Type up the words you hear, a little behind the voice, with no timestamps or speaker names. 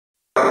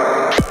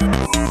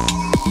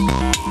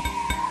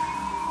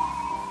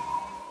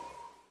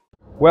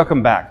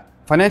Welcome back.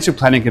 Financial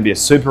planning can be a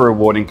super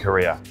rewarding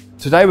career.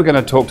 Today we're going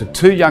to talk to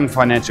two young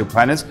financial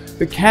planners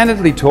who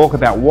candidly talk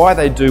about why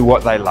they do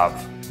what they love.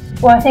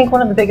 Well, I think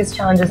one of the biggest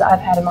challenges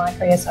I've had in my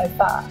career so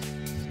far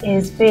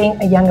is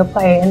being a younger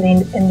player in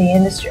the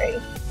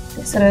industry.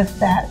 There's sort of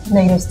that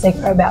negative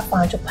stigma about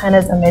financial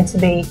planners are meant to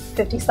be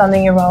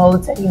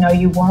 50-something-year-olds and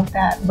you want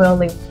that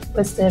worldly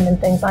wisdom and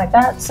things like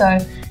that. So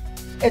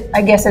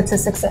I guess it's a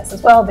success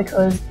as well,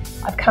 because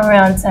I've come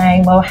around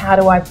saying, well, how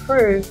do I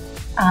prove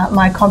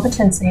my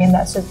competency? And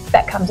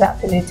that comes out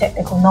through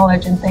technical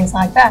knowledge and things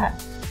like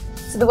that.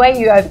 So the way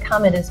you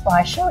overcome it is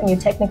by showing your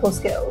technical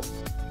skills,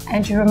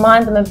 and you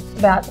remind them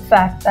about the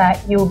fact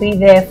that you'll be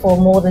there for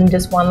more than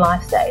just one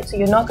life stage. So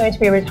you're not going to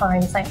be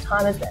retiring at the same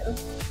time as them.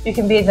 You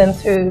can be them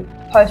through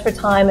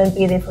post-retirement,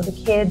 be there for the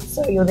kids,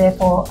 so you're there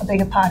for a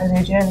bigger part of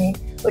their journey,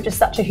 which is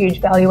such a huge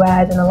value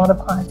add, and a lot of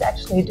clients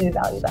actually do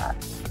value that.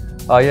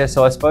 Oh yeah,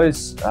 so I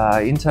suppose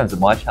in terms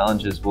of my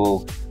challenges,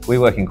 well, we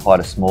work in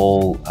quite a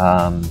small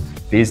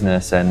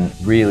business, and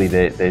really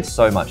there's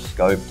so much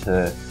scope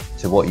to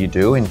what you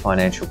do in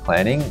financial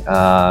planning.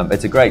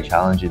 It's a great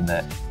challenge in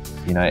that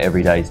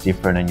every day is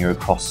different, and you're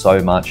across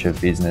so much of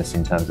business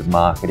in terms of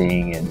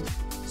marketing and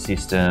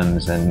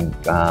systems and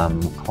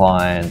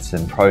clients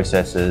and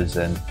processes,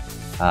 and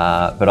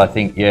but I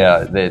think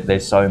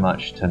there's so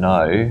much to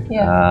know.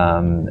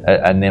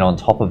 And then on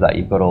top of that,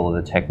 you've got all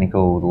of the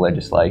technical, the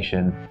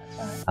legislation,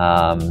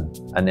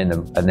 and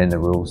then the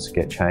rules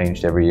get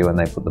changed every year when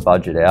they put the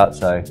budget out.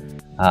 So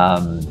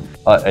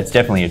it's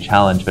definitely a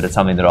challenge, but it's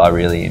something that I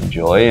really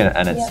enjoy,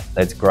 and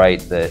it's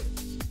great that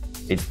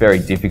it's very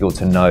difficult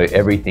to know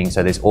everything,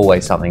 so there's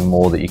always something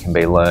more that you can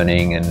be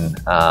learning,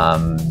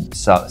 and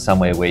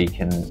somewhere where you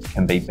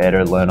can be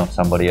better, learn off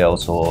somebody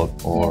else or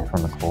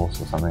from a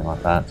course or something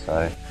like that.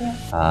 So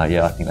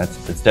I think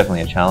it's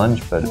definitely a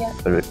challenge, but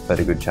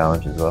a good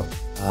challenge as well.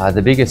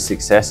 The biggest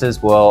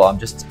successes, well, I'm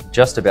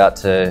just about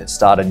to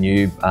start a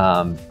new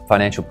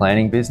financial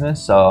planning business,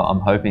 so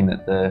I'm hoping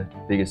that the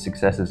biggest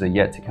successes are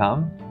yet to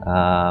come.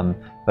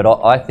 But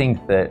I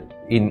think that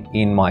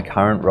in my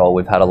current role,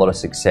 we've had a lot of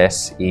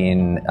success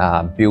in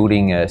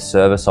building a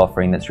service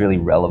offering that's really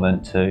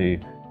relevant to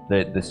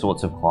the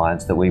sorts of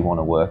clients that we want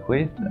to work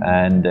with.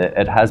 And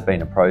it has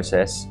been a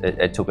process.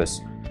 It took us,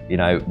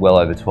 well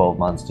over 12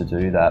 months to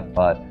do that.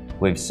 But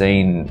we've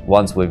seen,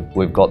 once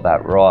we've got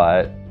that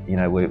right,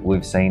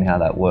 we've seen how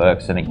that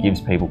works, and it gives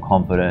people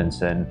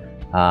confidence, and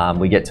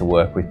we get to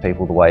work with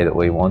people the way that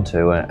we want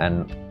to.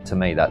 And to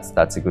me,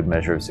 that's a good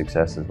measure of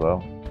success as well.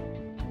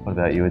 What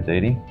about you,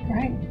 Aditi?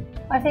 Great.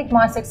 I think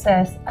my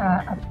success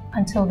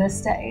until this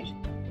stage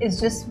is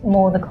just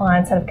more the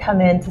clients that have come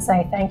in to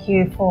say thank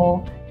you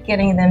for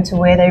getting them to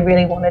where they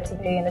really wanted to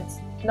be. And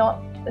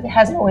it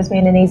hasn't always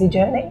been an easy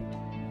journey,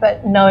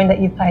 but knowing that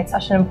you've played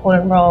such an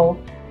important role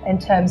in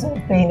terms of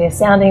being their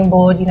sounding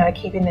board,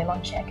 keeping them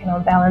on check and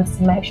on balance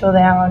to make sure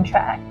they are on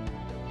track.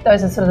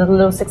 Those are sort of the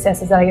little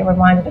successes that I get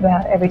reminded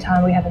about every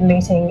time we have a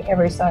meeting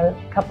every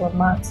couple of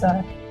months. So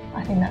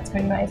I think that's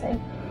pretty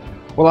amazing.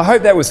 Well, I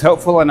hope that was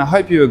helpful, and I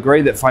hope you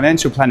agree that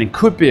financial planning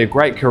could be a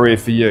great career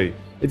for you.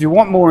 If you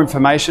want more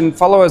information,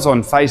 follow us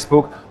on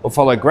Facebook or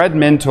follow Grad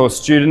Mentor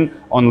Student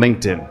on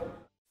LinkedIn.